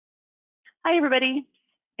Hi, everybody,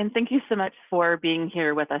 and thank you so much for being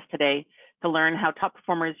here with us today to learn how top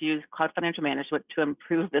performers use cloud financial management to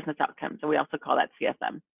improve business outcomes. So we also call that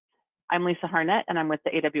CFM. I'm Lisa Harnett, and I'm with the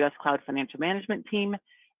AWS Cloud Financial Management team,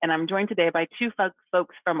 and I'm joined today by two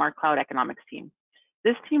folks from our cloud economics team.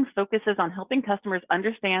 This team focuses on helping customers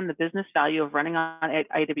understand the business value of running on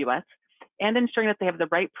AWS and ensuring that they have the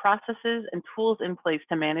right processes and tools in place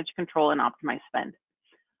to manage, control, and optimize spend.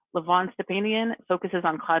 Levon Stepanian focuses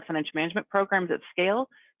on cloud financial management programs at scale,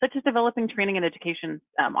 such as developing training and education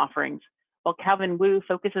offerings, while Calvin Wu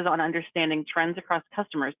focuses on understanding trends across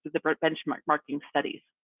customers through the benchmarking studies.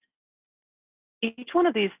 Each one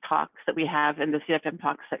of these talks that we have in the CFM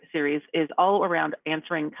Talks series is all around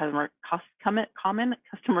answering common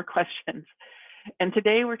customer questions. And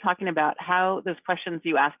today we're talking about how those questions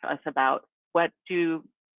you ask us about what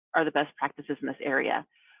are the best practices in this area.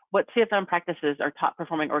 What CFM practices are top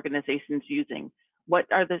performing organizations using? What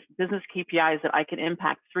are the business KPIs that I can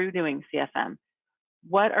impact through doing CFM?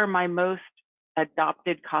 What are my most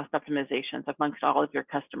adopted cost optimizations amongst all of your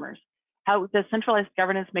customers? How does centralized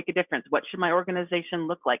governance make a difference? What should my organization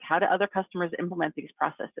look like? How do other customers implement these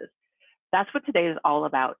processes? That's what today is all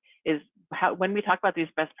about, is how, when we talk about these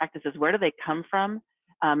best practices, where do they come from?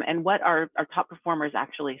 And what are our top performers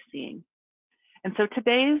actually seeing? And so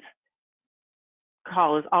today's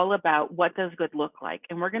call is all about what does good look like.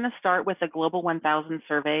 And we're going to start with a Global 1000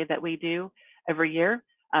 survey that we do every year.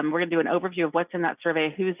 We're going to do an overview of what's in that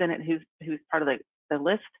survey, who's in it, who's part of the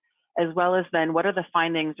list, as well as then what are the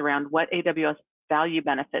findings around what AWS value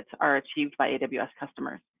benefits are achieved by AWS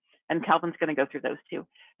customers. And Calvin's going to go through those too.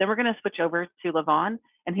 Then we're going to switch over to Levon,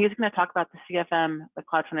 and he's going to talk about the CFM, the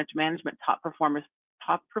Cloud Financial Management top performers,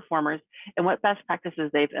 and what best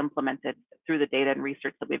practices they've implemented through the data and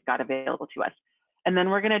research that we've got available to us. And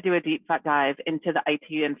then we're going to do a deep dive into the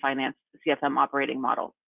IT and finance CFM operating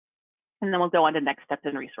model. And then we'll go on to next steps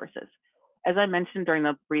and resources. As I mentioned during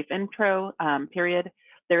the brief intro period,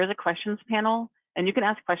 there is a questions panel, and you can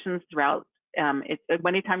ask questions throughout.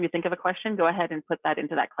 Anytime you think of a question, go ahead and put that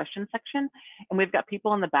into that question section. And we've got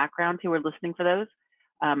people in the background who are listening for those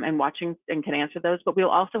and watching and can answer those. But we'll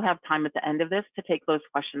also have time at the end of this to take those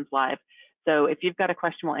questions live. So if you've got a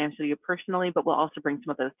question, we'll answer you personally, but we'll also bring some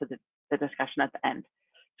of those to the discussion at the end.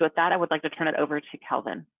 So with that, I would like to turn it over to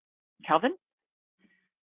Calvin. Calvin?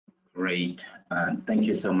 Great. Thank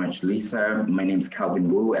you so much, Lisa. My name is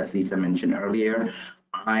Calvin Wu, as Lisa mentioned earlier.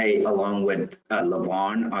 I, along with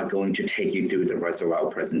Levon, are going to take you through the rest of our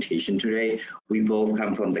presentation today. We both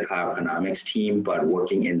come from the cloud economics team, but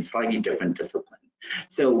working in slightly different disciplines.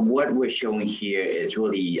 So what we're showing here is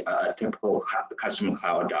really a typical customer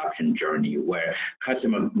cloud adoption journey where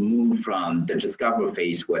customers move from the discover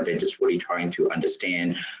phase where they're just really trying to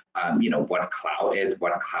understand what cloud is,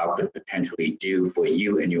 what cloud could potentially do for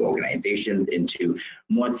you and your organizations, into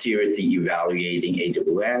more seriously evaluating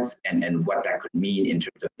AWS and what that could mean in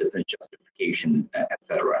terms of business justification,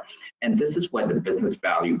 etc. And this is where the business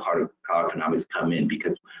value part of cloud economics come in,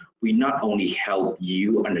 because we not only help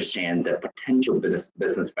you understand the potential business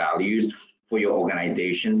values for your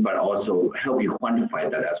organization, but also help you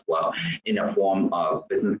quantify that as well in a form of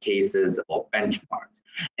business cases or benchmarks.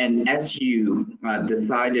 And as you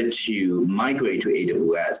decided to migrate to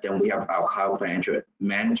AWS, then we have our cloud financial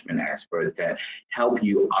management experts that help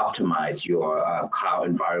you optimize your cloud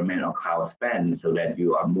environment or cloud spend so that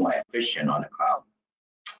you are more efficient on the cloud.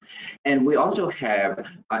 And we also have,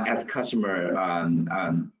 as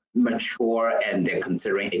customer mature and they're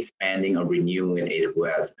considering expanding or renewing in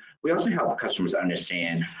AWS, we also help customers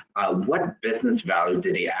understand what business value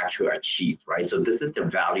did they actually achieve, right? So this is the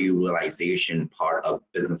value realization part of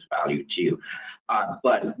business value too.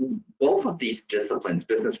 But both of these disciplines,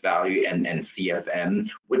 business value and CFM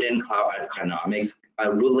within cloud economics,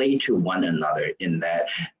 relate to one another in that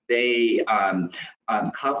they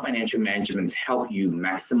cloud financial management help you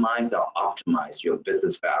maximize or optimize your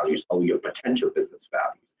business values or your potential business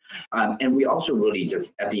values. And we also really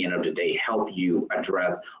just, at the end of the day, help you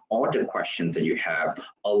address all the questions that you have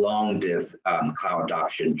along this cloud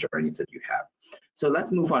adoption journeys that you have. So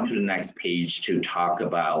let's move on to the next page to talk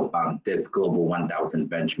about this Global 1000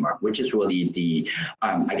 benchmark, which is really the,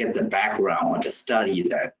 I guess, the background or the study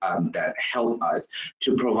that that help us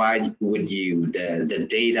to provide with you the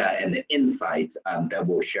data and the insights that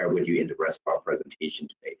we'll share with you in the rest of our presentation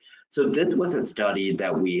today. So this was a study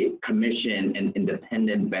that we commissioned an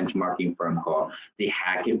independent benchmarking firm called the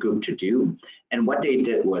Hackett Group to do. And what they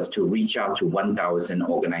did was to reach out to 1,000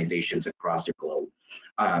 organizations across the globe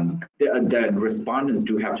The respondents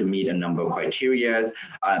do have to meet a number of criteria.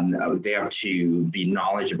 They have to be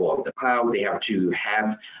knowledgeable of the cloud. They have to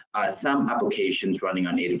have some applications running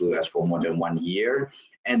on AWS for more than 1 year,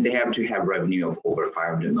 and they have to have revenue of over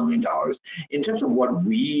 $500 million. In terms of what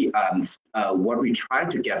we try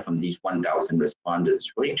to get from these 1,000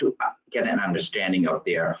 respondents, really to get an understanding of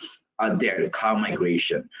their cloud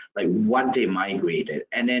migration, like what they migrated,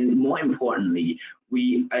 and then more importantly,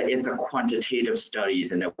 it's a quantitative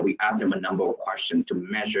studies, and we ask them a number of questions to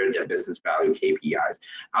measure their business value KPIs.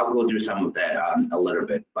 I'll go through some of that a little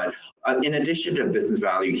bit, but in addition to business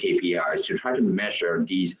value KPIs, to try to measure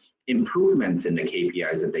these improvements in the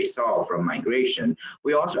KPIs that they saw from migration,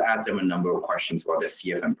 we also asked them a number of questions about their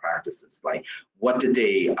CFM practices, like what did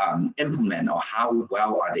they implement, or how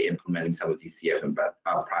well are they implementing some of these CFM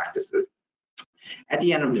practices. At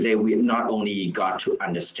the end of the day, we not only got to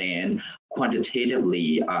understand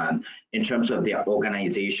quantitatively in terms of their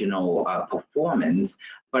organizational performance,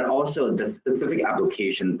 but also the specific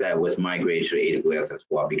applications that was migrated to AWS as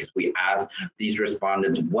well, because we asked these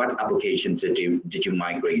respondents, what applications did you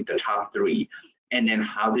migrate, the top 3, and then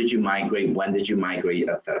how did you migrate, when did you migrate,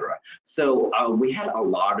 etc. So we had a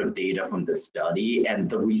lot of data from the study, and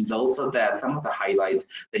the results of that, some of the highlights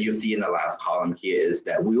that you see in the last column here is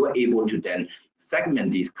that we were able to then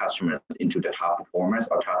segment these customers into the top performers,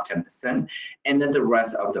 or top 10%, and then the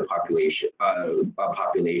rest of the population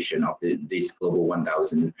of these global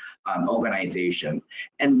 1,000 organizations.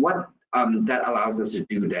 And what that allows us to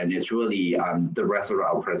do then is really the rest of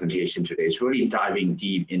our presentation today is really diving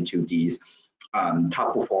deep into these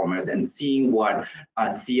top performers and seeing what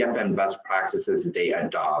CFM best practices they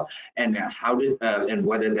adopt, and and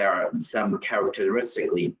whether there are some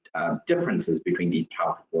characteristically differences between these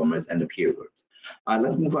top performers and the peer groups.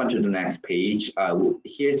 Let's move on to the next page.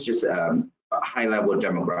 Here's just high-level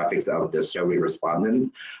demographics of the survey respondents,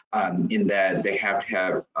 in that they have to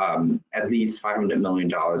have at least $500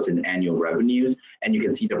 million in annual revenues, and you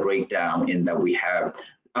can see the breakdown in that we have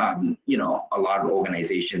a lot of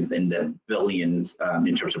organizations in the billions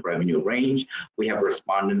in terms of revenue range. We have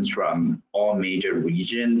respondents from all major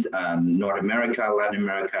regions, North America, Latin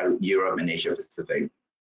America, Europe, and Asia Pacific.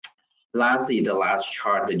 Lastly, the last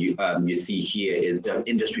chart that you see here is the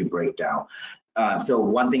industry breakdown. So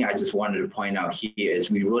one thing I just wanted to point out here is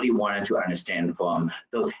we really wanted to understand from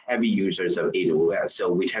those heavy users of AWS.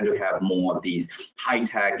 So we tend to have more of these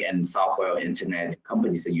high-tech and software internet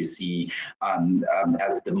companies that you see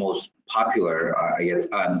as the most popular,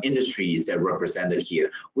 industries that are represented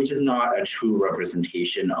here, which is not a true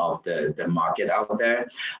representation of the market out there.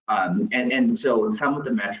 And so some of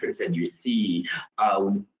the metrics that you see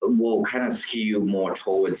will kind of skew more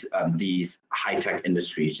towards these high-tech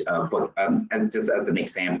industries. Just as an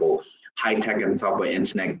example, high-tech and software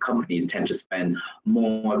internet companies tend to spend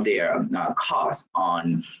more of their costs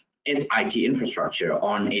on IT infrastructure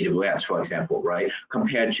on AWS, for example, right?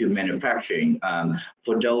 Compared to manufacturing,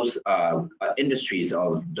 for those industries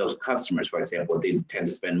of those customers, for example, they tend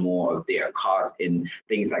to spend more of their costs in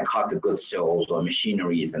things like cost of goods sold or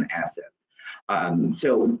machineries and assets.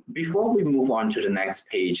 So before we move on to the next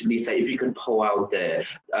page, Lisa, if you could pull out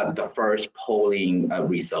the first polling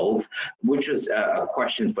results, which was a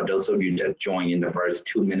question for those of you that joined in the first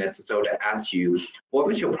 2 minutes or so, to ask you, what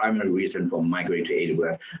was your primary reason for migrating to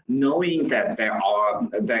AWS? Knowing that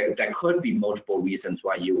there could be multiple reasons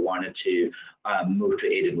why you wanted to move to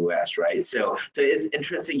AWS, right? So it's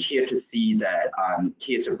interesting here to see that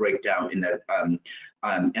here's a breakdown in that.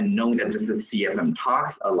 And knowing that this is CFM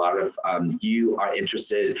Talks, a lot of you are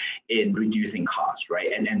interested in reducing costs,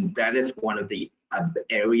 right? And that is one of the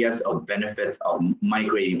areas of benefits of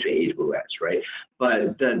migrating to AWS, right?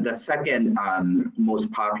 But the second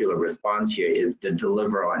most popular response here is to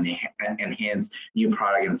deliver on enhanced new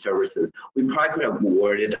product and services. We probably could have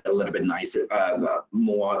worded a little bit nicer,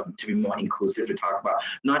 more to be more inclusive, to talk about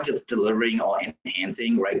not just delivering or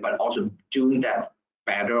enhancing, right? But also doing that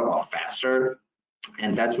better or faster.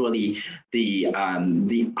 And that's really the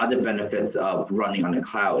other benefits of running on the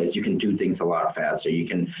cloud is you can do things a lot faster. You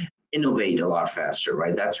can innovate a lot faster,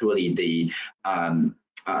 right? That's really the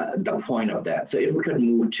point of that. So if we could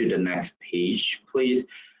move to the next page, please,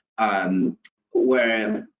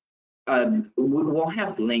 where we'll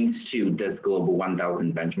have links to this Global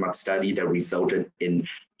 1000 benchmark study that resulted in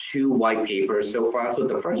 2 white papers so far. So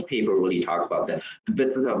the first paper really talked about the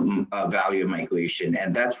business of value migration,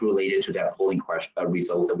 and that's related to that polling question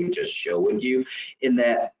result that we just showed with you. In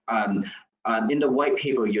that, in the white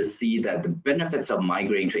paper, you'll see that the benefits of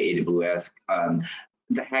migrating to AWS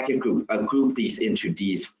the Hackett Group grouped these into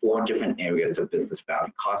these 4 different areas of business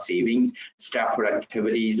value: cost savings, staff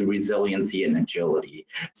productivities, resiliency, and agility.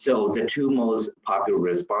 So the 2 most popular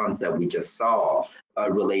response that we just saw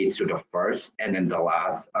relates to the first and then the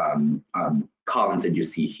last columns that you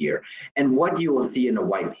see here. And what you will see in the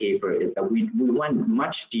white paper is that we went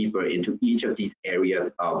much deeper into each of these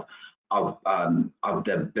areas of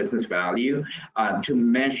the business value to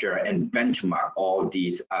measure and benchmark all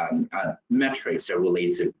these metrics that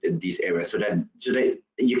relate to these areas, so that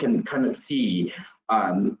you can kind of see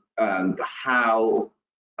how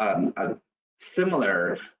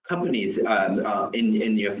similar companies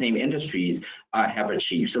in your same industries have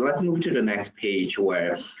achieved. So let's move to the next page,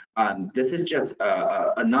 where this is just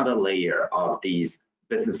another layer of these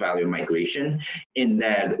business value migration, in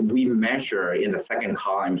that we measure in the second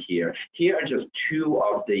column here. Here are just 2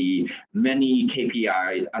 of the many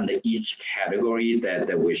KPIs under each category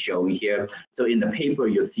that we're showing here. So in the paper,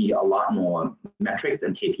 you'll see a lot more metrics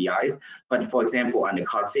and KPIs. But for example, on the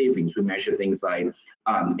cost savings, we measure things like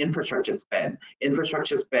infrastructure spend.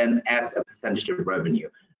 Infrastructure spend as a percentage of revenue.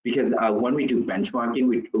 Because when we do benchmarking,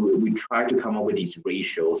 we try to come up with these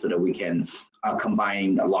ratios so that we can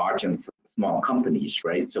combine large and small companies,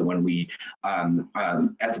 right? So when we,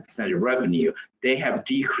 as a percentage of revenue, they have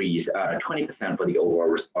decreased 20% for the overall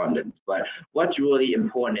respondents. But what's really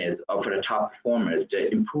important is for the top performers,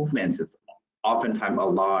 the improvements is oftentimes a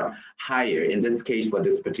lot higher. In this case, for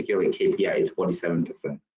this particular KPI, is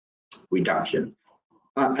 47% reduction.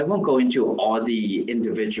 I won't go into all the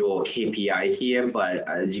individual KPI here, but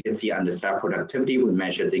as you can see under staff productivity, we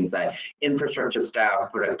measure things like infrastructure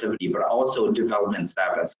staff productivity, but also development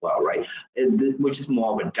staff as well, right? Which is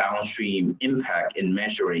more of a downstream impact in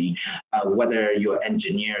measuring whether your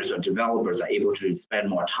engineers or developers are able to spend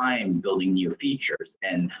more time building new features.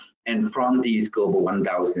 And from these Global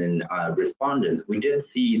 1000 respondents, we did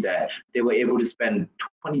see that they were able to spend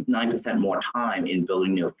 29% more time in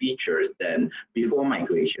building new features than before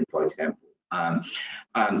migration, for example.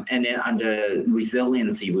 And then under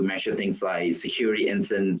resiliency, we measure things like security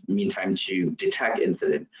incidents, mean time to detect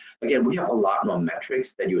incidents. Again, we have a lot more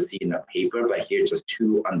metrics that you'll see in the paper, but here's just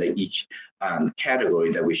 2 under each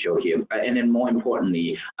category that we show here. And then more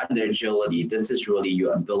importantly, under agility, this is really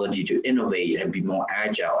your ability to innovate and be more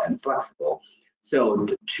agile and flexible. So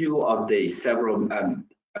 2 of the several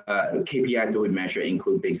KPIs that we measure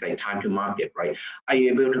include things like time to market, right? Are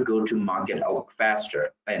you able to go to market out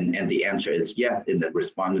faster? And the answer is yes, in that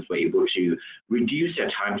respondents were able to reduce their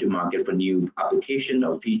time to market for new application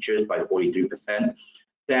or features by 43%.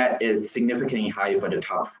 That is significantly higher for the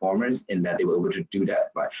top performers, in that they were able to do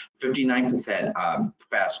that by 59%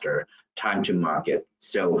 faster time to market.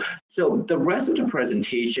 So the rest of the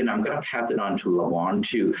presentation, I'm going to pass it on to Lavon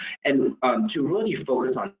to really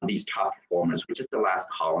focus on these top performers, which is the last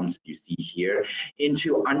columns you see here,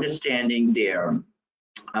 into understanding their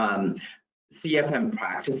CFM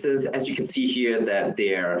practices. As you can see here, that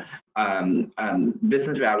their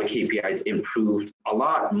business value KPIs improved a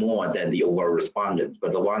lot more than the overall respondents.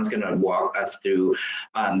 But Lavon's going to walk us through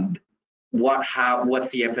what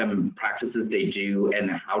CFM practices they do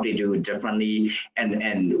and how they do it differently,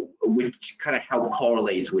 and which kind of help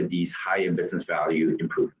correlates with these higher business value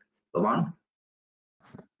improvements. Lavon?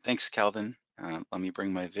 Thanks, Calvin. Let me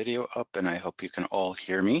bring my video up, and I hope you can all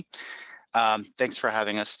hear me. Thanks for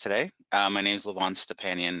having us today. My name is Lavon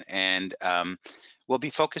Stepanian, and we'll be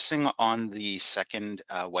focusing on the second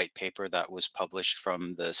white paper that was published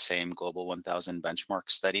from the same Global 1000 benchmark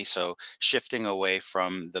study. So shifting away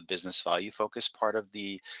from the business value focus part of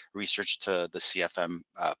the research to the CFM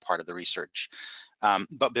part of the research.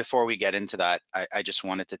 But before we get into that, I just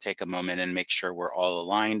wanted to take a moment and make sure we're all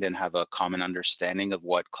aligned and have a common understanding of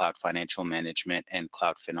what cloud financial management and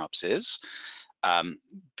cloud FinOps is.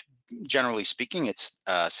 Generally speaking, it's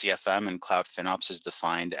CFM, and cloud FinOps is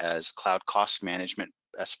defined as cloud cost management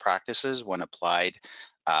best practices when applied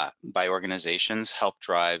by organizations, help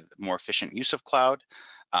drive more efficient use of cloud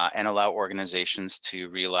and allow organizations to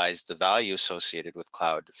realize the value associated with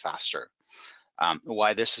cloud faster.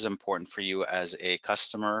 Why this is important for you as a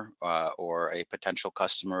customer or a potential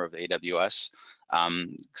customer of AWS.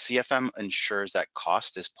 CFM ensures that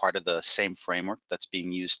cost is part of the same framework that's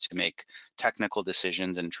being used to make technical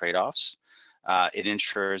decisions and trade-offs. It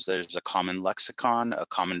ensures there's a common lexicon, a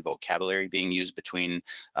common vocabulary being used between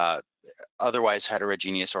otherwise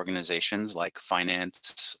heterogeneous organizations like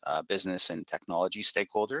finance, business, and technology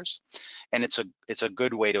stakeholders. And it's a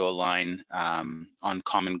good way to align on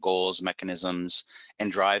common goals, mechanisms,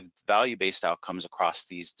 and drive value-based outcomes across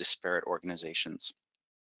these disparate organizations.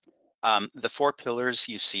 The 4 pillars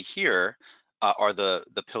you see here are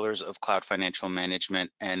the pillars of cloud financial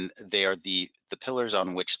management, and they are the pillars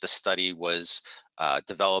on which the study was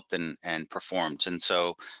developed and performed. And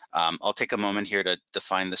so I'll take a moment here to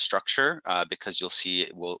define the structure because you'll see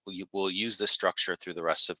we'll use this structure through the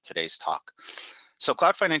rest of today's talk. So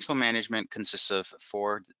cloud financial management consists of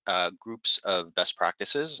 4 groups of best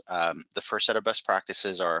practices. The first set of best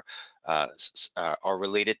practices are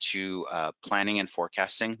related to planning and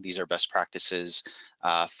forecasting. These are best practices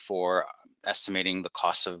for estimating the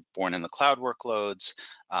cost of born in the cloud workloads,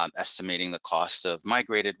 estimating the cost of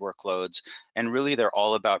migrated workloads, and really they're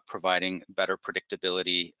all about providing better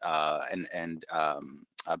predictability and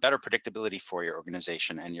better predictability for your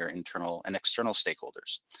organization and your internal and external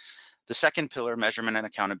stakeholders. The second pillar, measurement and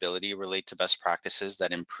accountability, relate to best practices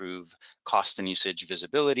that improve cost and usage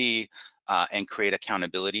visibility and create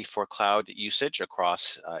accountability for cloud usage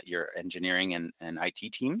across your engineering and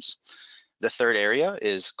IT teams. The third area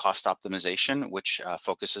is cost optimization, which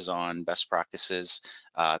focuses on best practices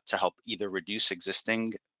to help either reduce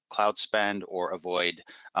existing cloud spend or avoid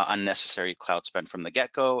unnecessary cloud spend from the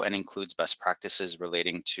get-go, and includes best practices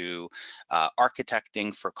relating to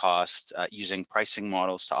architecting for cost, using pricing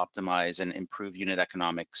models to optimize and improve unit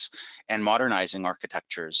economics, and modernizing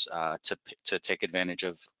architectures to take advantage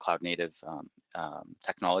of cloud-native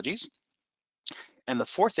technologies. And the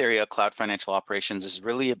fourth area, cloud financial operations, is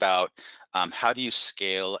really about how do you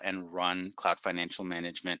scale and run cloud financial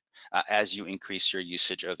management as you increase your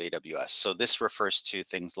usage of AWS. So this refers to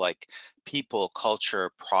things like people,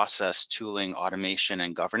 culture, process, tooling, automation,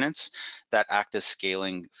 and governance that act as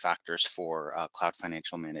scaling factors for cloud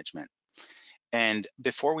financial management. And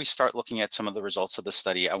before we start looking at some of the results of the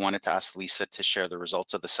study, I wanted to ask Lisa to share the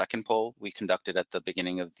results of the second poll we conducted at the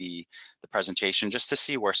beginning of the presentation, just to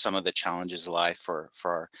see where some of the challenges lie for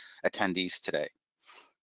our attendees today.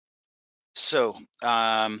 So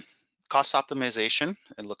cost optimization,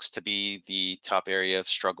 it looks to be the top area of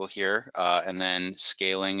struggle here, and then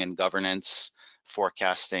scaling and governance,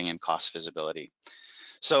 forecasting, and cost visibility.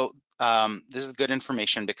 So this is good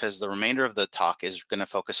information because the remainder of the talk is going to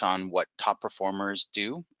focus on what top performers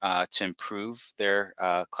do to improve their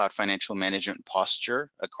cloud financial management posture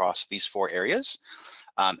across these 4 areas.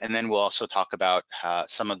 And then we'll also talk about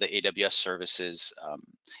some of the AWS services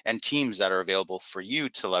and teams that are available for you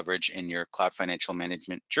to leverage in your cloud financial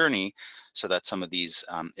management journey so that some of these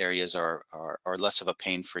areas are less of a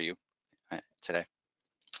pain for you today.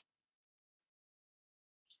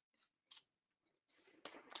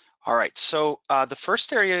 All right, so the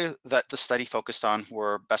first area that the study focused on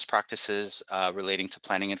were best practices relating to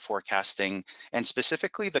planning and forecasting, and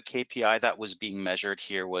specifically the KPI that was being measured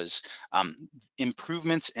here was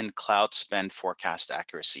improvements in cloud spend forecast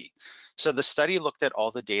accuracy. So the study looked at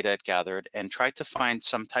all the data it gathered and tried to find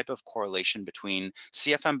some type of correlation between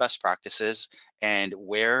CFM best practices and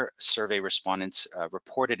where survey respondents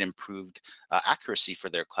reported improved accuracy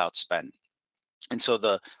for their cloud spend. And so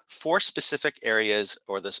the 4 specific areas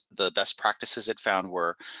or the best practices it found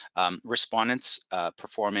were respondents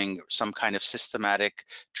performing some kind of systematic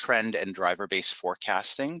trend and driver-based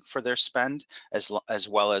forecasting for their spend, as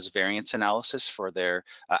well as variance analysis for their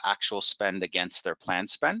actual spend against their planned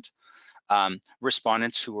spend.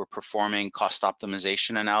 Respondents who were performing cost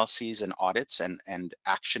optimization analyses and audits and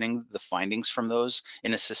actioning the findings from those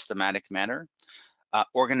in a systematic manner.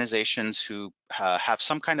 Organizations who have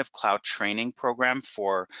some kind of cloud training program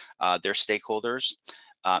for their stakeholders,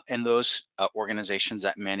 and those organizations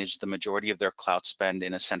that manage the majority of their cloud spend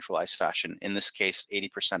in a centralized fashion, in this case,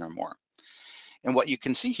 80% or more. And what you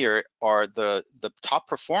can see here are the top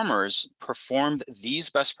performers performed these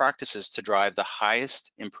best practices to drive the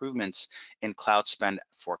highest improvements in cloud spend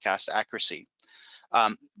forecast accuracy.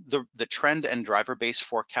 The trend and driver-based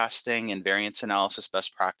forecasting and variance analysis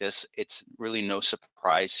best practice, it's really no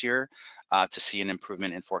surprise here to see an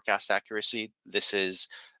improvement in forecast accuracy. This is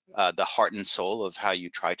the heart and soul of how you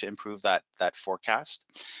try to improve that forecast.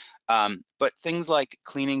 But things like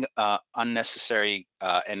cleaning unnecessary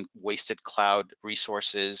and wasted cloud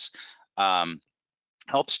resources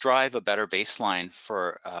helps drive a better baseline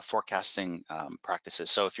for forecasting practices.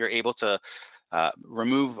 So if you're able to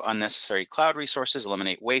remove unnecessary cloud resources,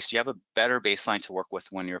 eliminate waste, you have a better baseline to work with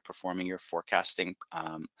when you're performing your forecasting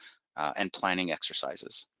and planning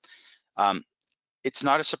exercises. It's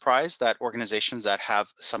not a surprise that organizations that have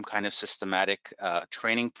some kind of systematic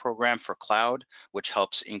training program for cloud, which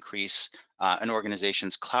helps increase an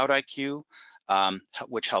organization's cloud IQ,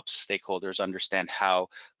 which helps stakeholders understand how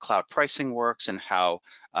cloud pricing works and how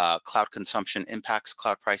cloud consumption impacts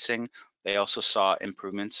cloud pricing. They also saw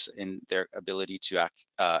improvements in their ability to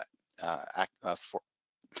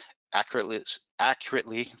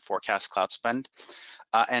accurately forecast cloud spend.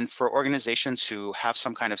 And for organizations who have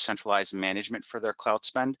some kind of centralized management for their cloud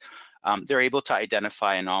spend, they're able to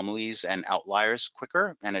identify anomalies and outliers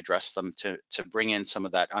quicker and address them to bring in some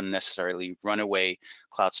of that unnecessarily runaway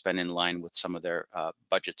cloud spend in line with some of their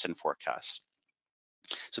budgets and forecasts.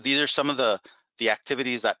 So these are some of the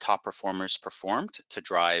activities that top performers performed to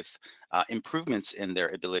drive improvements in their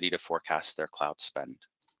ability to forecast their cloud spend.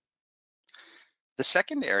 The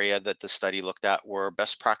second area that the study looked at were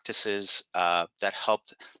best practices that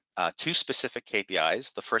helped two specific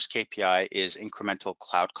KPIs. The first KPI is incremental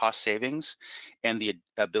cloud cost savings and the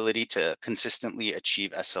ability to consistently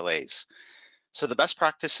achieve SLAs. So the best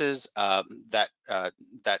practices that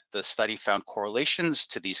the study found correlations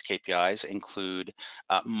to these KPIs include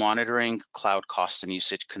monitoring cloud cost and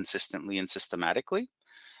usage consistently and systematically,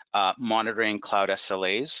 monitoring cloud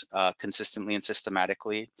SLAs consistently and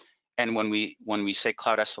systematically. And when we say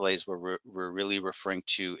cloud SLAs, we're really referring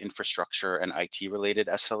to infrastructure and IT related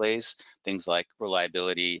SLAs, things like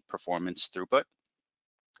reliability, performance, throughput.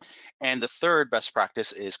 And the third best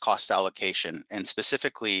practice is cost allocation, and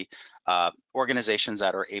specifically organizations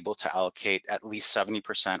that are able to allocate at least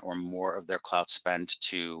 70% or more of their cloud spend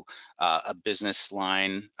to a business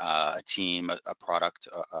line, a team, a product,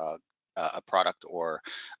 or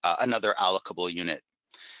another allocable unit.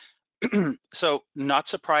 So not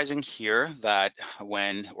surprising here that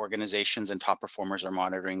when organizations and top performers are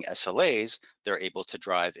monitoring SLAs, they're able to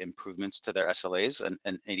drive improvements to their SLAs,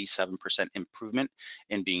 an 87% improvement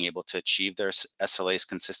in being able to achieve their SLAs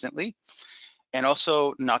consistently. And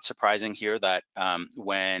also not surprising here that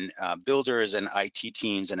when builders and IT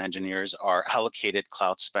teams and engineers are allocated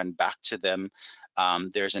cloud spend back to them,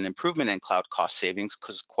 there's an improvement in cloud cost savings,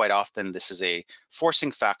 because quite often this is a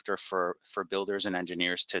forcing factor for builders and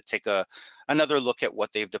engineers to take another look at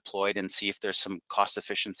what they've deployed and see if there's some cost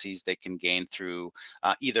efficiencies they can gain through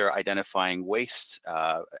either identifying waste,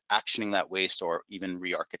 actioning that waste, or even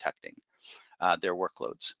re-architecting their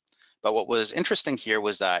workloads. But what was interesting here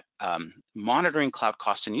was that monitoring cloud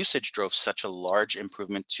cost and usage drove such a large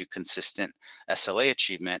improvement to consistent SLA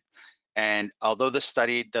achievement. And although the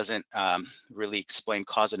study doesn't really explain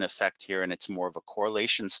cause and effect here, and it's more of a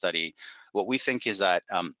correlation study, what we think is that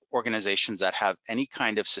organizations that have any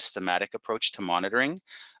kind of systematic approach to monitoring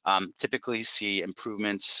typically see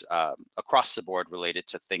improvements across the board related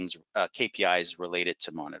to things, KPIs related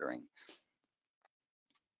to monitoring.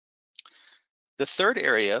 The third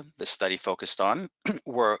area the study focused on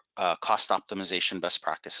were cost optimization best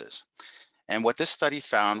practices. And what this study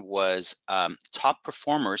found was top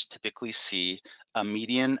performers typically see a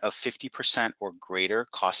median of 50% or greater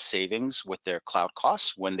cost savings with their cloud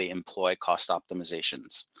costs when they employ cost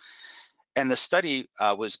optimizations. And the study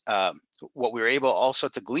what we were able also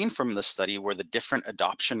to glean from the study were the different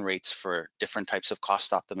adoption rates for different types of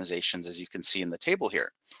cost optimizations, as you can see in the table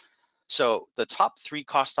here. So the top 3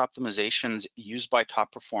 cost optimizations used by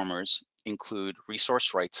top performers include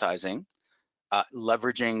resource right-sizing,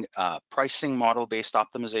 leveraging pricing model-based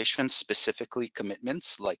optimization, specifically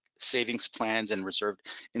commitments like savings plans and reserved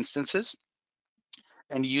instances,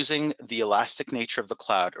 and using the elastic nature of the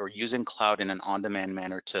cloud, or using cloud in an on-demand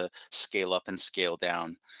manner to scale up and scale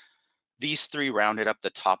down. These 3 rounded up the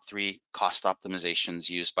top 3 cost optimizations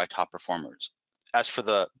used by top performers. As for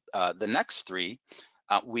the next 3,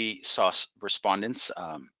 we saw respondents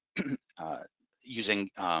using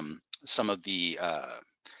some of the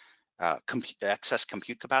excess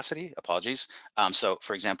compute capacity, apologies. So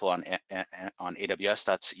for example, on AWS,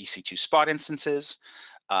 that's EC2 spot instances,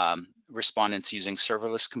 respondents using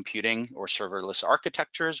serverless computing or serverless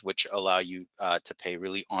architectures, which allow you to pay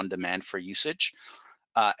really on demand for usage.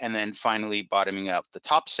 And then finally, bottoming out the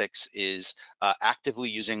top 6 is actively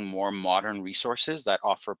using more modern resources that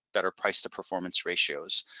offer better price to performance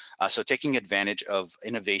ratios. So taking advantage of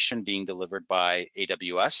innovation being delivered by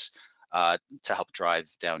AWS to help drive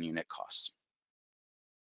down unit costs.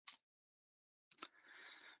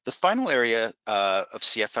 The final area of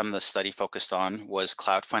CFM the study focused on was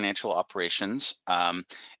cloud financial operations.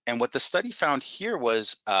 And what the study found here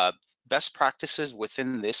was best practices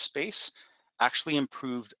within this space actually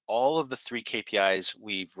improved all of the 3 KPIs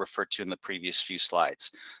we've referred to in the previous few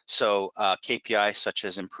slides. So KPIs such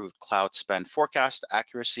as improved cloud spend forecast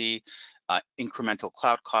accuracy, incremental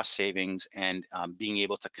cloud cost savings, and being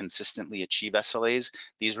able to consistently achieve SLAs.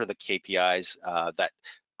 These were the KPIs that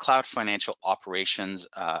cloud financial operations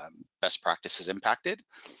best practices impacted.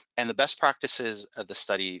 And the best practices the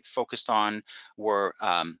study focused on were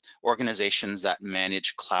organizations that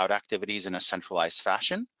manage cloud activities in a centralized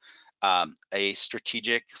fashion, a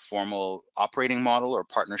strategic formal operating model or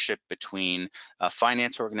partnership between a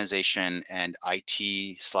finance organization and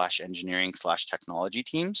IT/engineering/technology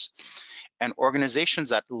teams, and organizations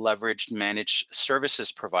that leveraged managed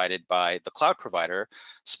services provided by the cloud provider,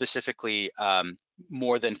 specifically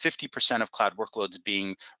more than 50% of cloud workloads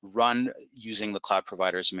being run using the cloud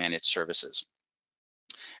provider's managed services.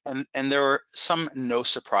 And there are some no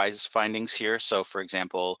surprise findings here. So for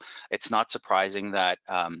example, it's not surprising that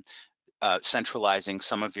centralizing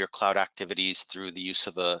some of your cloud activities through the use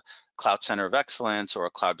of a cloud center of excellence or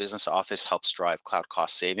a cloud business office helps drive cloud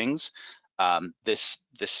cost savings. This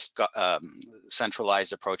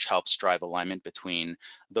centralized approach helps drive alignment between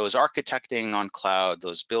those architecting on cloud,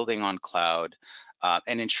 those building on cloud,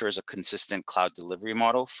 and ensures a consistent cloud delivery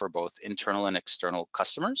model for both internal and external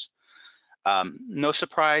customers. No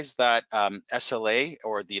surprise that SLA,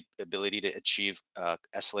 or the ability to achieve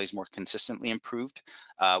SLAs more consistently, improved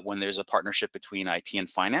when there's a partnership between IT and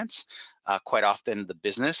finance. Quite often the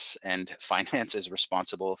business and finance is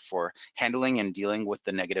responsible for handling and dealing with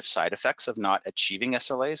the negative side effects of not achieving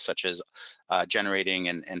SLAs, such as generating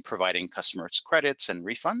and providing customers credits and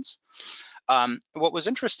refunds. What was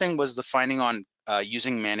interesting was the finding on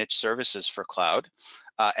using managed services for cloud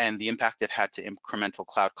and the impact it had to incremental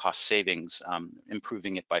cloud cost savings,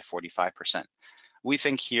 improving it by 45%. We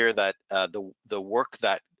think here that the work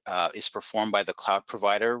that is performed by the cloud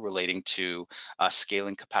provider relating to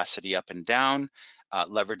scaling capacity up and down,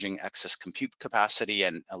 leveraging excess compute capacity,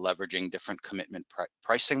 and leveraging different commitment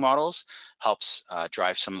pricing models helps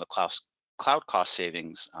drive some of the cloud cost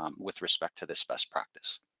savings with respect to this best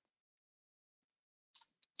practice.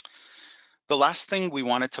 The last thing we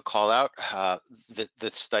wanted to call out that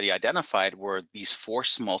the study identified were these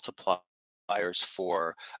force multipliers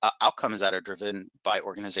for outcomes that are driven by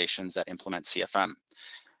organizations that implement CFM.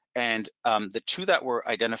 And the two that were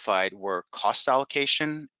identified were cost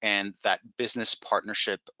allocation and that business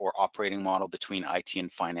partnership or operating model between IT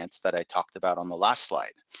and finance that I talked about on the last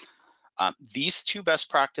slide. These two best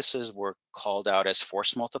practices were called out as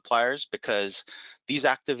force multipliers because these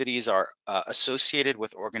activities are associated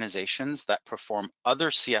with organizations that perform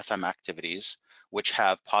other CFM activities which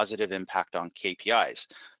have positive impact on KPIs.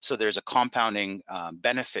 So there's a compounding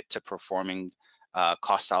benefit to performing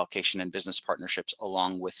cost allocation and business partnerships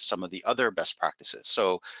along with some of the other best practices.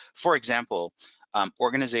 So for example,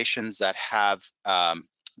 organizations that have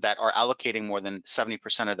that are allocating more than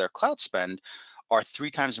 70% of their cloud spend are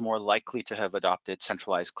 3 times more likely to have adopted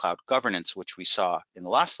centralized cloud governance, which we saw in the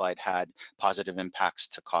last slide had positive impacts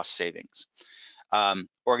to cost savings.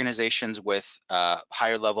 Organizations with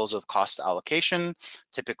higher levels of cost allocation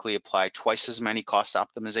typically apply twice as many cost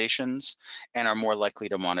optimizations and are more likely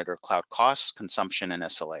to monitor cloud costs, consumption, and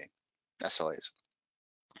SLAs.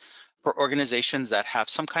 For organizations that have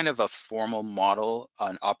some kind of a formal model,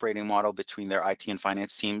 an operating model between their IT and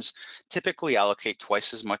finance teams, typically allocate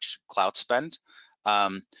twice as much cloud spend.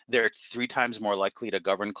 They're 3 times more likely to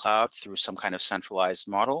govern cloud through some kind of centralized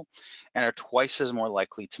model and are twice as more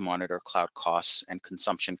likely to monitor cloud costs and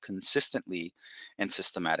consumption consistently and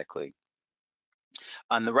systematically.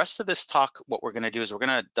 On the rest of this talk, what we're going to do is we're going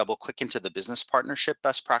to double click into the business partnership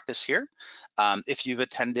best practice here. If you've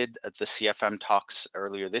attended the CFM talks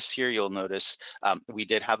earlier this year, you'll notice we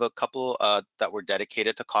did have a couple that were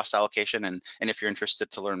dedicated to cost allocation. And if you're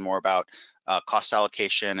interested to learn more about cost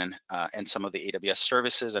allocation and some of the AWS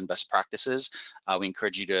services and best practices, we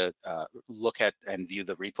encourage you to look at and view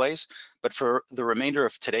the replays. But for the remainder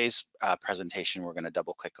of today's presentation, we're going to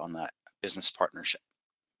double click on that business partnership.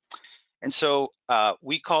 And so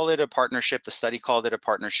we call it a partnership. The study called it a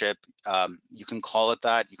partnership. You can call it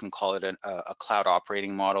that. You can call it a cloud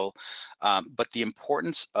operating model. But the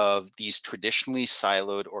importance of these traditionally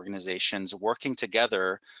siloed organizations working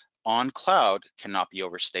together on cloud cannot be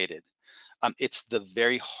overstated. It's the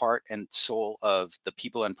very heart and soul of the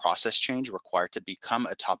people and process change required to become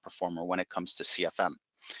a top performer when it comes to CFM.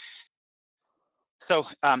 So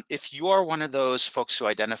if you are one of those folks who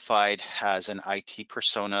identified as an IT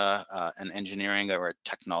persona, an engineering or a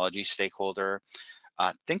technology stakeholder,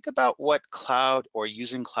 think about what cloud or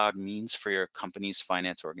using cloud means for your company's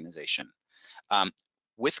finance organization.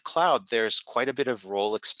 With cloud, there's quite a bit of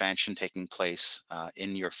role expansion taking place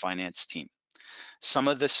in your finance team. Some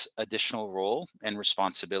of this additional role and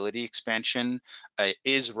responsibility expansion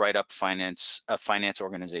is right up finance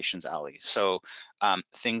organization's alley. So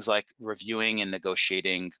things like reviewing and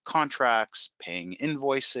negotiating contracts, paying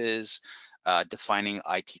invoices, defining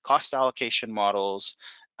IT cost allocation models,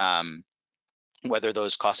 whether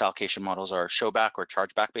those cost allocation models are showback or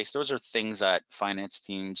chargeback based. Those are things that finance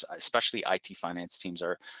teams, especially IT finance teams,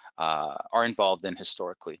 are involved in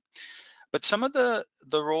historically. But some of the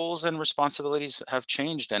roles and responsibilities have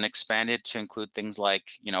changed and expanded to include things like,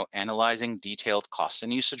 analyzing detailed cost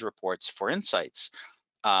and usage reports for insights,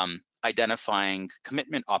 identifying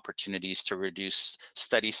commitment opportunities to reduce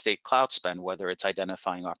steady state cloud spend, whether it's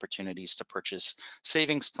identifying opportunities to purchase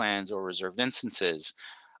savings plans or reserved instances,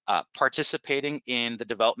 participating in the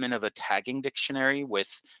development of a tagging dictionary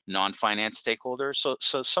with non-finance stakeholders.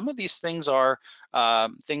 So some of these things are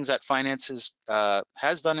things that finance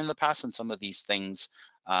has done in the past, and some of these things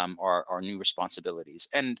are new responsibilities.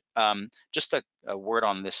 And just a word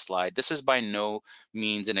on this slide, this is by no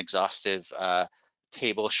means an exhaustive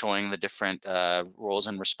table showing the different roles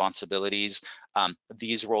and responsibilities.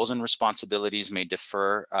 These roles and responsibilities may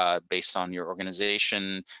differ based on your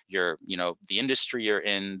organization, the industry you're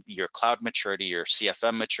in, your cloud maturity, your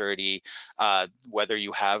CFM maturity, whether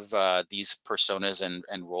you have these personas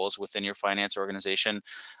and roles within your finance organization.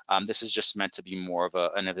 This is just meant to be more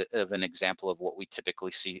of an example of what we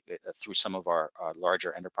typically see through some of our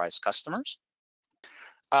larger enterprise customers.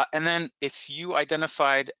 And then if you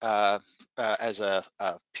identified as a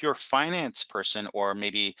pure finance person, or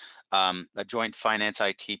maybe a joint finance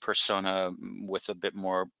IT persona with a bit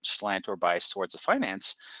more slant or bias towards the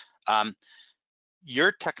finance,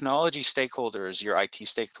 your technology stakeholders, your IT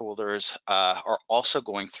stakeholders are also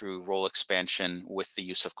going through role expansion with the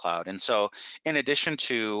use of cloud. And so in addition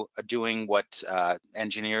to doing what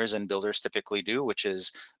engineers and builders typically do, which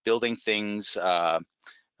is building things,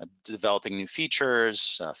 developing new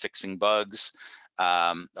features, fixing bugs,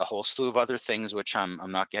 a whole slew of other things, which I'm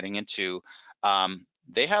not getting into.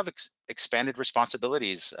 They have expanded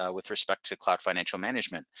responsibilities with respect to cloud financial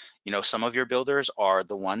management. Some of your builders are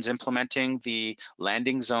the ones implementing the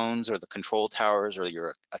landing zones or the control towers or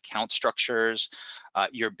your account structures.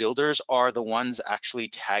 Your builders are the ones actually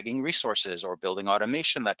tagging resources or building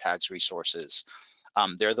automation that tags resources.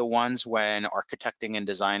 They're the ones when architecting and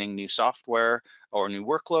designing new software or new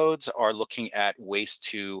workloads are looking at ways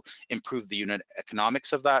to improve the unit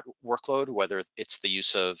economics of that workload, whether it's the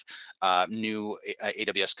use of new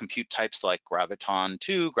AWS compute types like Graviton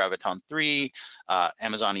 2, Graviton 3,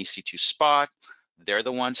 Amazon EC2 Spot. They're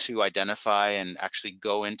the ones who identify and actually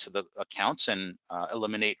go into the accounts and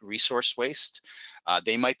eliminate resource waste.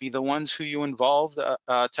 They might be the ones who you involved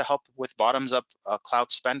to help with bottoms-up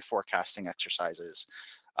cloud spend forecasting exercises.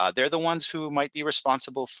 They're the ones who might be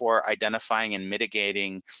responsible for identifying and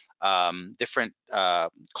mitigating different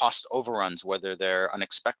cost overruns, whether they're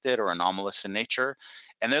unexpected or anomalous in nature.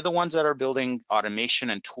 And they're the ones that are building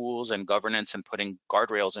automation and tools and governance and putting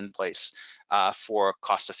guardrails in place for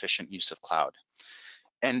cost-efficient use of cloud.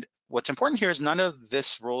 And what's important here is none of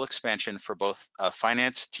this role expansion for both a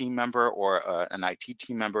finance team member or an IT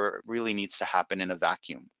team member really needs to happen in a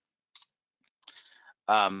vacuum.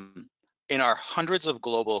 In our hundreds of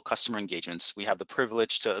global customer engagements, we have the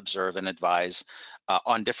privilege to observe and advise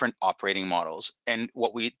on different operating models. And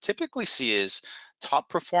what we typically see is top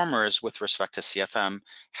performers with respect to CFM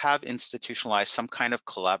have institutionalized some kind of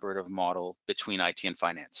collaborative model between IT and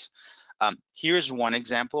finance. Here's one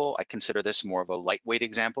example. I consider this more of a lightweight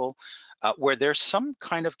example, where there's some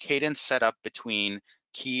kind of cadence set up between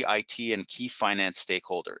key IT and key finance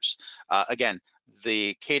stakeholders. Again,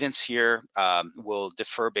 the cadence here will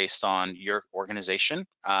differ based on your organization.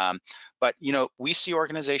 But we see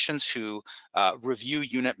organizations who review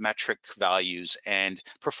unit metric values and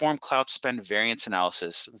perform cloud spend variance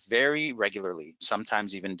analysis very regularly,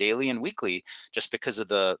 sometimes even daily and weekly, just because of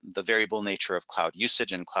the variable nature of cloud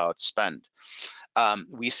usage and cloud spend.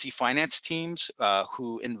 We see finance teams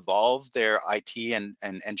who involve their IT and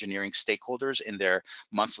engineering stakeholders in their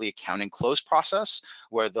monthly accounting close process,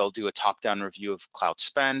 where they'll do a top-down review of cloud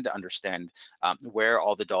spend, understand where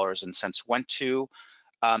all the dollars and cents went to.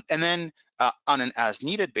 And then on an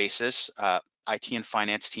as-needed basis, IT and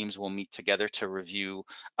finance teams will meet together to review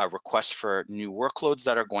requests for new workloads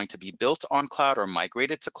that are going to be built on cloud or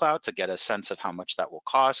migrated to cloud to get a sense of how much that will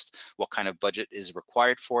cost, what kind of budget is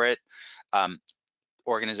required for it.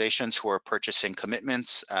 Organizations who are purchasing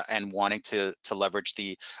commitments and wanting to leverage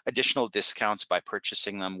the additional discounts by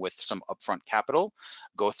purchasing them with some upfront capital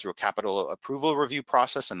go through a capital approval review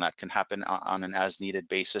process, and that can happen on an as-needed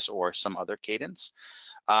basis or some other cadence.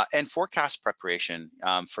 And forecast preparation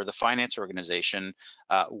for the finance organization,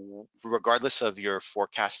 regardless of your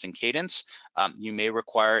forecasting cadence, you may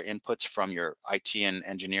require inputs from your IT and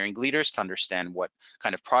engineering leaders to understand what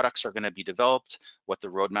kind of products are going to be developed, what the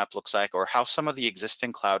roadmap looks like, or how some of the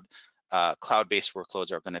existing cloud-based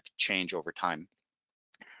workloads are going to change over time.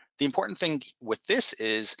 The important thing with this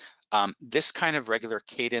is this kind of regular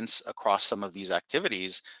cadence across some of these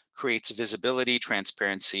activities creates visibility,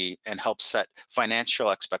 transparency, and helps set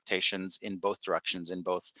financial expectations in both directions, in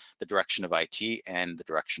both the direction of IT and the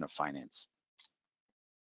direction of finance.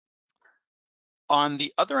 On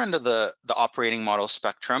the other end of the operating model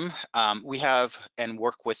spectrum, we have and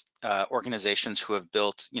work with organizations who have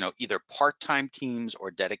built, either part-time teams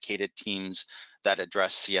or dedicated teams that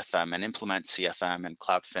address CFM and implement CFM and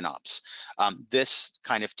Cloud FinOps. This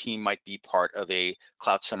kind of team might be part of a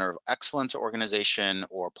Cloud Center of Excellence organization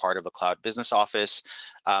or part of a Cloud Business Office.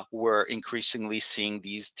 We're increasingly seeing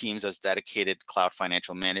these teams as dedicated Cloud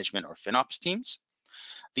Financial Management or FinOps teams.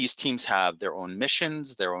 These teams have their own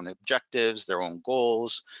missions, their own objectives, their own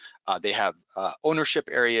goals. They have ownership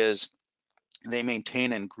areas. They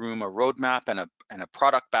maintain and groom a roadmap and a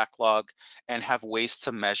product backlog, and have ways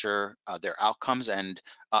to measure their outcomes and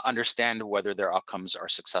understand whether their outcomes are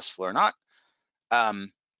successful or not.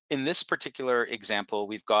 In this particular example,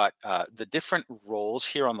 we've got the different roles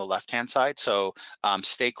here on the left-hand side. So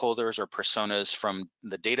stakeholders or personas from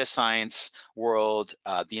the data science world,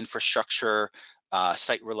 the infrastructure,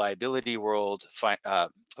 site reliability world,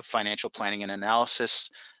 financial planning and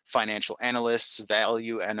analysis, financial analysts,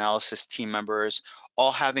 value analysis team members,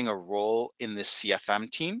 all having a role in this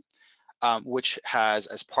CFM team, which has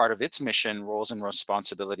as part of its mission roles and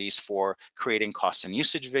responsibilities for creating cost and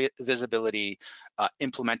usage visibility,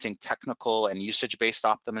 implementing technical and usage-based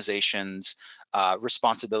optimizations,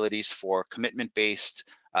 responsibilities for commitment-based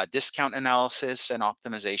discount analysis and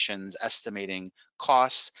optimizations, estimating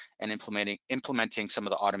costs, and implementing some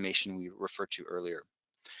of the automation we referred to earlier.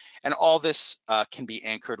 And all this can be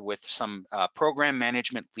anchored with some program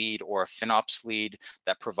management lead or a FinOps lead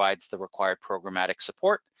that provides the required programmatic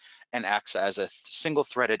support and acts as a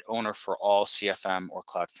single-threaded owner for all CFM or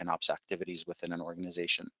Cloud FinOps activities within an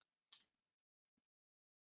organization.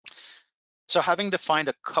 So having defined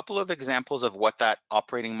a couple of examples of what that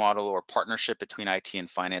operating model or partnership between IT and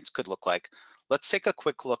finance could look like, let's take a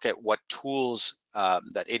quick look at what tools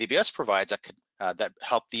that AWS provides that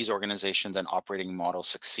help these organizations and operating models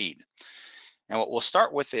succeed. And what we'll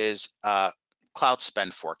start with is cloud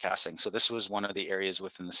spend forecasting. So this was one of the areas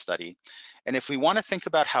within the study. And if we want to think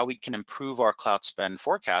about how we can improve our cloud spend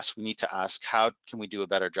forecast, we need to ask, how can we do a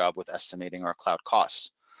better job with estimating our cloud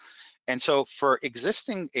costs? And so for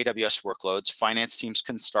existing AWS workloads, finance teams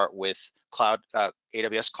can start with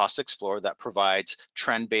AWS Cost Explorer that provides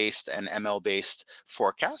trend-based and ML-based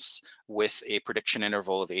forecasts with a prediction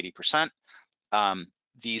interval of 80%.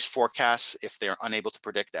 These forecasts, if they're unable to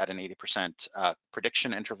predict at an 80%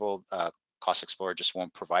 prediction interval, Cost Explorer just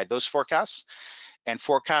won't provide those forecasts. And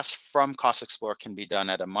forecasts from Cost Explorer can be done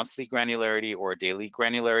at a monthly granularity or a daily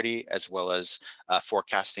granularity, as well as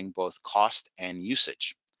forecasting both cost and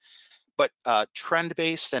usage. But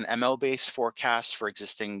trend-based and ML-based forecasts for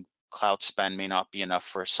existing cloud spend may not be enough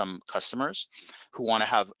for some customers who want to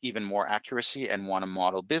have even more accuracy and want to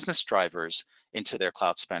model business drivers into their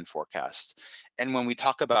cloud spend forecast. And when we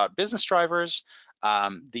talk about business drivers,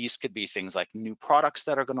 these could be things like new products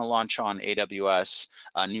that are going to launch on AWS,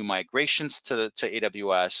 new migrations to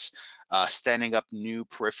AWS, standing up new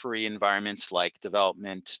periphery environments like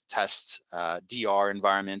development, tests, DR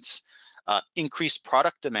environments, increased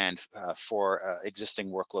product demand for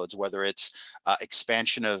existing workloads, whether it's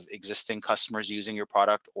expansion of existing customers using your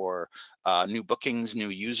product or new bookings, new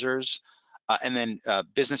users, and then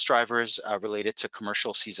business drivers related to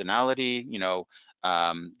commercial seasonality,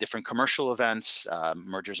 different commercial events,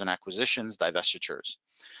 mergers and acquisitions, divestitures.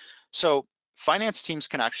 So finance teams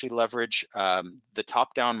can actually leverage the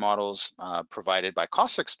top-down models provided by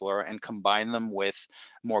Cost Explorer and combine them with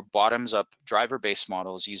more bottoms-up driver-based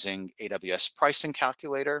models using AWS Pricing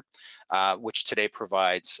Calculator, which today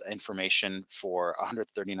provides information for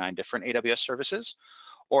 139 different AWS services,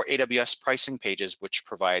 or AWS pricing pages, which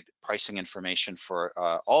provide pricing information for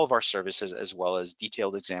all of our services, as well as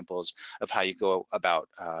detailed examples of how you go about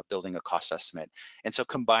building a cost estimate. And so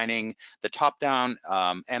combining the top-down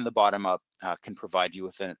and the bottom-up can provide you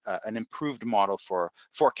with an improved model for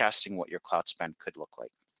forecasting what your cloud spend could look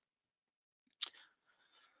like.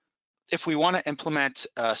 If we want to implement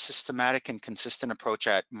a systematic and consistent approach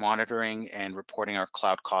at monitoring and reporting our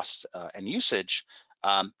cloud costs and usage,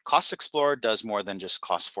 Cost Explorer does more than just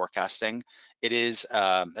cost forecasting. It is,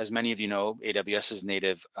 as many of you know, AWS's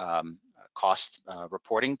native cost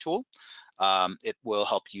reporting tool. It will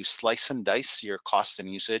help you slice and dice your cost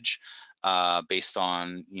and usage based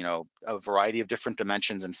on, a variety of different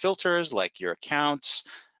dimensions and filters like your accounts,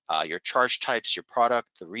 your charge types, your product,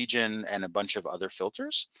 the region, and a bunch of other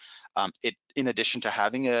filters. In addition to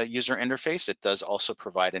having a user interface, it does also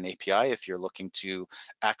provide an API if you're looking to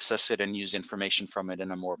access it and use information from it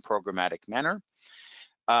in a more programmatic manner.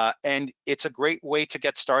 And it's a great way to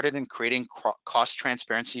get started in creating cost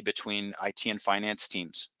transparency between IT and finance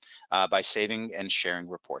teams by saving and sharing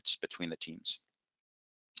reports between the teams.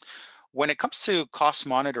 When it comes to cost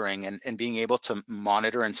monitoring and being able to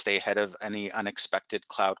monitor and stay ahead of any unexpected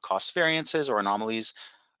cloud cost variances or anomalies,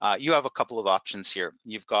 you have a couple of options here.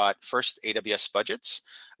 You've got first AWS budgets,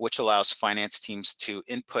 which allows finance teams to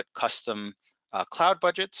input custom cloud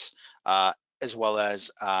budgets, as well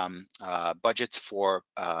as budgets for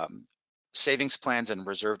savings plans and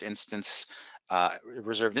reserved instances.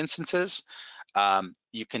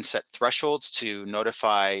 You can set thresholds to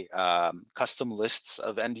notify custom lists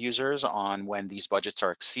of end users on when these budgets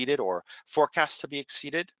are exceeded or forecast to be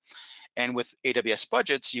exceeded. And with AWS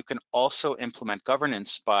budgets, you can also implement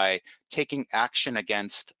governance by taking action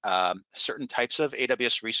against certain types of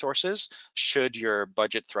AWS resources should your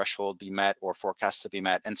budget threshold be met or forecast to be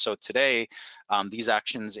met. And so today, these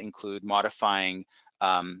actions include modifying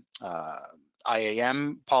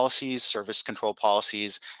IAM policies, service control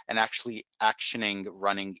policies, and actually actioning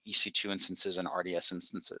running EC2 instances and RDS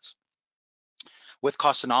instances. With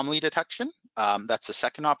cost anomaly detection, that's the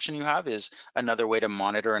second option you have, is another way to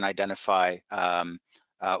monitor and identify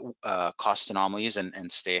cost anomalies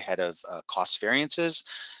and stay ahead of cost variances.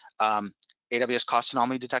 AWS cost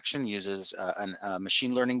anomaly detection uses a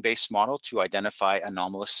machine learning based model to identify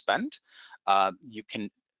anomalous spend. You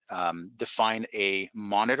can define a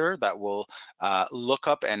monitor that will look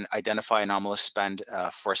up and identify anomalous spend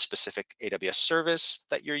for a specific AWS service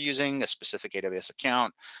that you're using, a specific AWS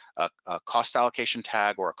account, a cost allocation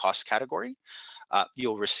tag, or a cost category.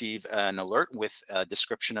 You'll receive an alert with a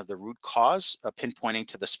description of the root cause, pinpointing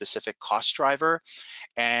to the specific cost driver.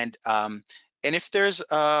 And if there's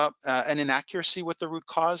an inaccuracy with the root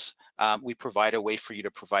cause, we provide a way for you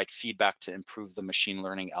to provide feedback to improve the machine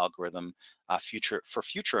learning algorithm for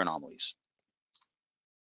future anomalies.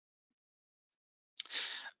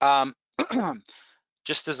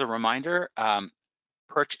 Just as a reminder,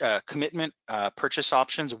 commitment purchase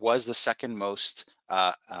options was the second most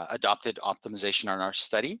adopted optimization on our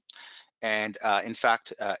study. And in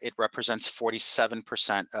fact, it represents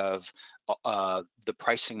 47% of the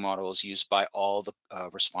pricing models used by all the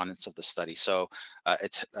respondents of the study. So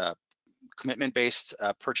it's commitment-based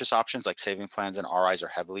purchase options like saving plans and RIs are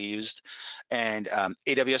heavily used. And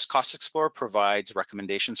AWS Cost Explorer provides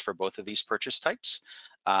recommendations for both of these purchase types.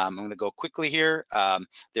 I'm going to go quickly here.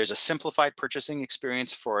 There's a simplified purchasing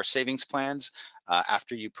experience for savings plans.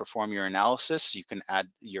 After you perform your analysis, you can add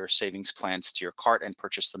your savings plans to your cart and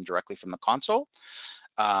purchase them directly from the console.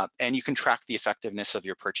 And you can track the effectiveness of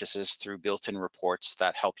your purchases through built-in reports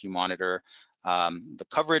that help you monitor the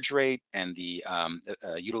coverage rate and the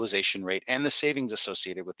utilization rate and the savings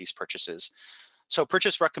associated with these purchases. So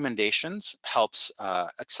purchase recommendations helps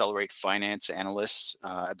accelerate finance analysts'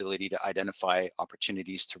 ability to identify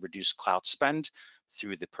opportunities to reduce cloud spend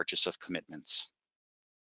through the purchase of commitments.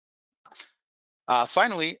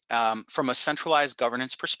 Finally, from a centralized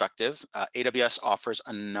governance perspective, AWS offers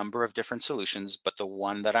a number of different solutions, but the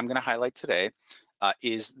one that I'm going to highlight today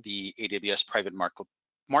is the AWS private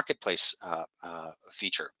marketplace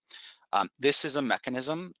feature. This is a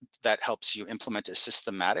mechanism that helps you implement a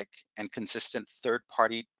systematic and consistent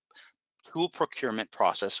third-party tool procurement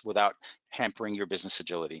process without hampering your business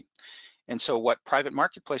agility. And so what private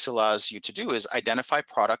marketplace allows you to do is identify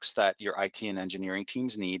products that your IT and engineering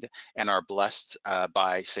teams need and are blessed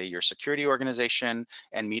by, say, your security organization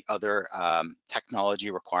and meet other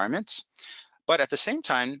technology requirements. But at the same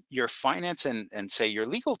time, your finance and say your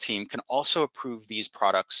legal team can also approve these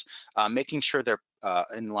products, making sure they're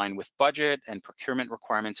in line with budget and procurement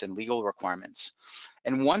requirements and legal requirements.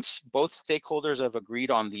 And once both stakeholders have agreed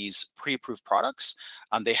on these pre-approved products,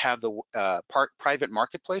 they have the private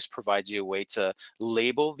marketplace provides you a way to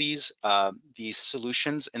label these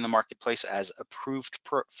solutions in the marketplace as approved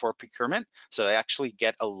for procurement. So they actually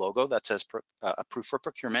get a logo that says approved for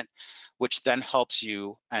procurement, which then helps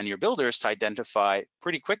you and your builders to identify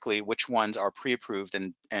pretty quickly which ones are pre-approved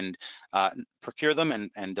and procure them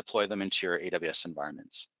and deploy them into your AWS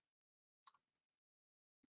environments.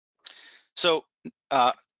 So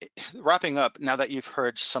wrapping up, now that you've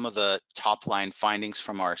heard some of the top line findings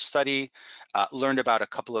from our study, learned about a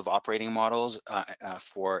couple of operating models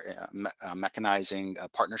for mechanizing a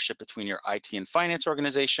partnership between your IT and finance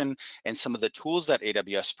organization and some of the tools that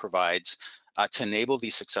AWS provides to enable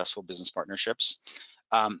these successful business partnerships.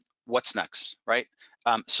 What's next, right?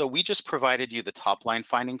 So we just provided you the top line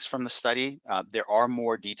findings from the study. There are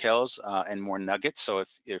more details and more nuggets. So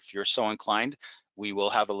if you're so inclined, we will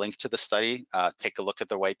have a link to the study. Take a look at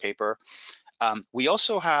the white paper. We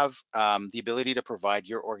also have the ability to provide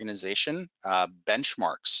your organization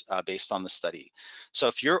benchmarks based on the study. So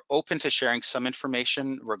if you're open to sharing some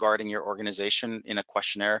information regarding your organization in a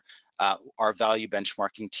questionnaire, our value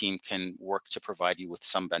benchmarking team can work to provide you with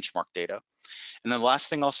some benchmark data. And then the last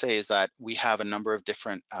thing I'll say is that we have a number of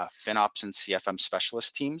different FinOps and CFM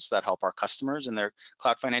specialist teams that help our customers in their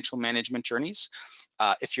cloud financial management journeys.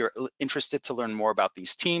 If you're interested to learn more about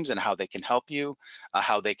these teams and how they can help you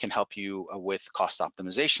with cost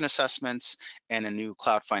optimization assessments and a new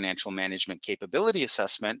cloud financial management capability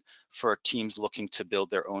assessment for teams looking to build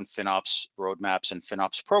their own FinOps roadmaps and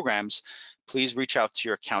FinOps programs, please reach out to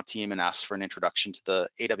your account team and ask for an introduction to the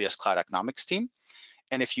AWS Cloud Economics team.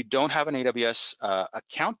 And if you don't have an AWS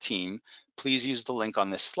account team, please use the link on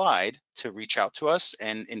this slide to reach out to us.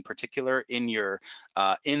 And in particular, in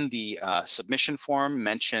the submission form,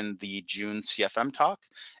 mention the June CFM talk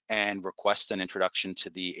and request an introduction to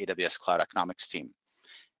the AWS Cloud Economics team.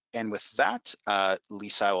 And with that,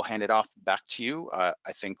 Lisa, I will hand it off back to you. I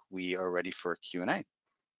think we are ready for Q&A.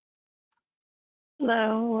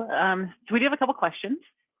 Hello. So we do have a couple questions.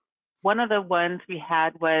 One of the ones we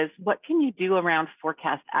had was, what can you do around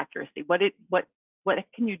forecast accuracy? What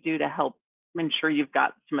can you do to help ensure you've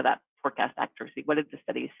got some of that forecast accuracy? What did the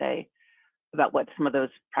study say about what some of those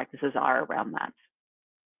practices are around that?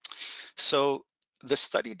 So the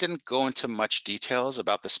study didn't go into much details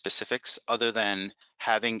about the specifics other than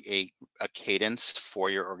having a cadence for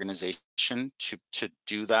your organization to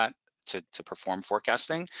do that, to perform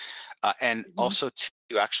forecasting, and also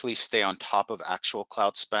to actually stay on top of actual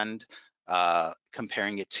cloud spend,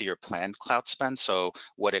 comparing it to your planned cloud spend. So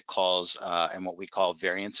what it calls and what we call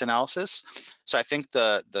variance analysis. So I think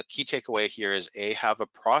the key takeaway here is A, have a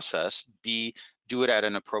process, B, do it at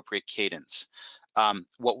an appropriate cadence.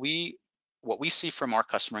 What we see from our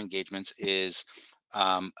customer engagements is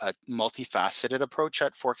a multifaceted approach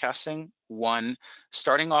at forecasting. One,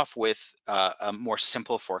 starting off with a more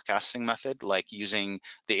simple forecasting method, like using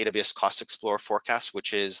the AWS Cost Explorer forecast,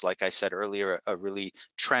 which is, like I said earlier, a really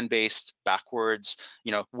trend-based, backwards,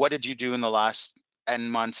 what did you do in the last N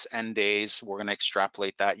months, N days? We're going to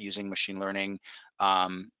extrapolate that using machine learning.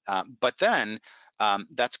 But then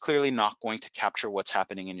that's clearly not going to capture what's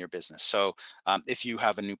happening in your business. So if you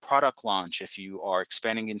have a new product launch, if you are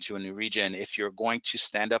expanding into a new region, if you're going to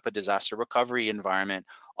stand up a disaster recovery environment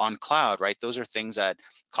on cloud, right? Those are things that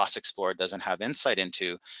Cost Explorer doesn't have insight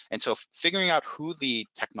into. And so figuring out who the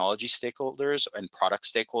technology stakeholders and product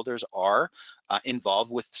stakeholders are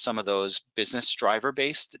involved with some of those business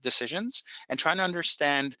driver-based decisions, and trying to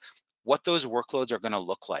understand what those workloads are going to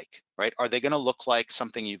look like, right? Are they going to look like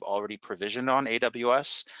something you've already provisioned on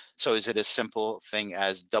AWS? So is it a simple thing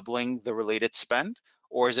as doubling the related spend?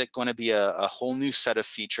 Or is it going to be a whole new set of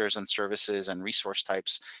features and services and resource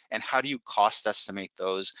types? And how do you cost estimate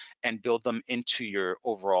those and build them into your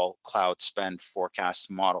overall cloud spend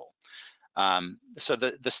forecast model? So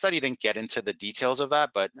the study didn't get into the details of that,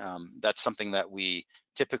 but that's something that we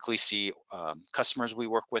typically see customers we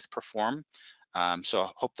work with perform. So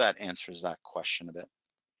I hope that answers that question a bit.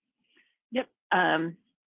 Yep.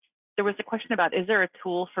 There was a question about, is there a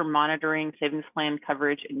tool for monitoring savings plan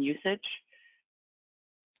coverage and usage?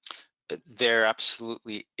 There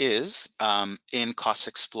absolutely is. In Cost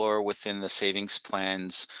Explorer, within the savings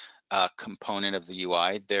plans component of the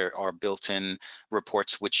UI, there are built-in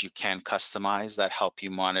reports which you can customize that help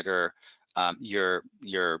you monitor your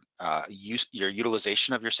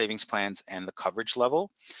utilization of your savings plans and the coverage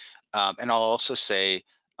level. And I'll also say,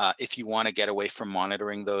 if you want to get away from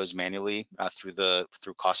monitoring those manually through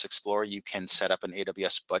Cost Explorer, you can set up an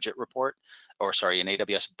AWS budget report, or sorry, an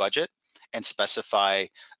AWS budget, and specify,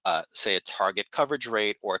 say, a target coverage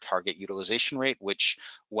rate or a target utilization rate, which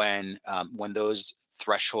when those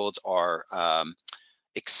thresholds are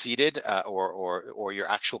exceeded or your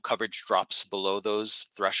actual coverage drops below those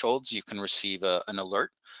thresholds, you can receive an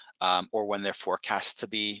alert. Or when they're forecast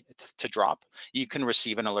to drop, you can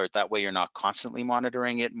receive an alert. That way you're not constantly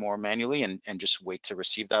monitoring it more manually and just wait to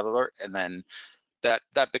receive that alert. And then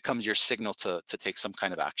that becomes your signal to take some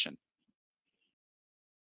kind of action.